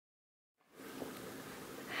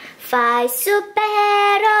5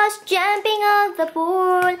 superheroes jumping on the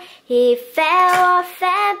pool. He fell off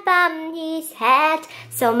and bumped his head.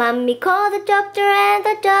 So mommy called the doctor and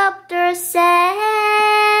the doctor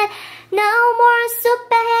said, no more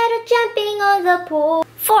superheroes jumping on the pool.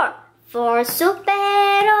 4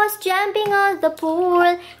 superheroes jumping on the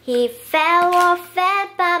pool. He fell off and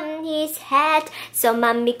bumped his head. So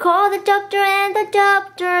mommy called the doctor and the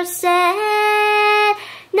doctor said,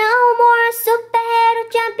 no more superheroes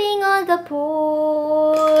jumping on the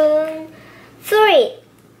pool. 3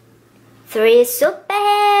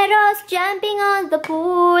 superheroes jumping on the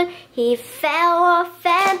pool. He fell off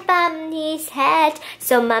and bumped his head.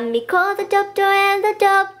 So mommy called the doctor and the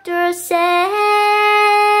doctor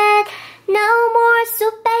said, no more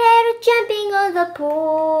superheroes jumping on the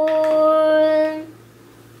pool.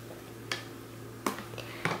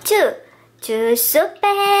 2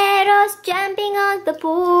 superheroes jumping on the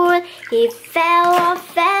pool. He fell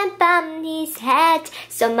off and bumped his head.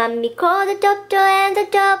 So mommy called the doctor and the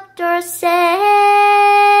doctor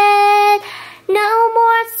said, no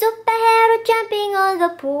more superheroes jumping on the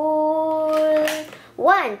pool.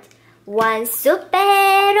 1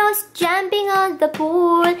 superheroes jumping on the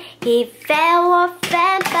pool. He fell off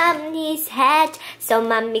and bumped his head. So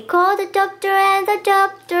mommy called the doctor and the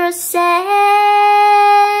doctor said,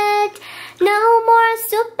 no more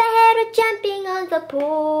superheroes jumping on the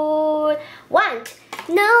pool.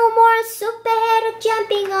 No more superheroes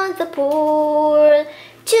jumping on the pool.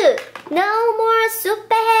 2 no more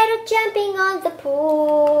superheroes jumping on the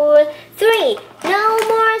pool. 3 no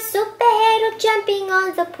more superheroes jumping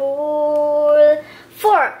on the pool.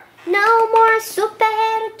 4 no more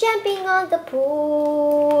superheroes jumping on the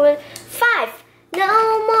pool. 5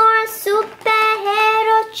 no more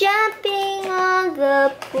superheroes jumping on the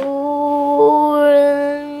pool.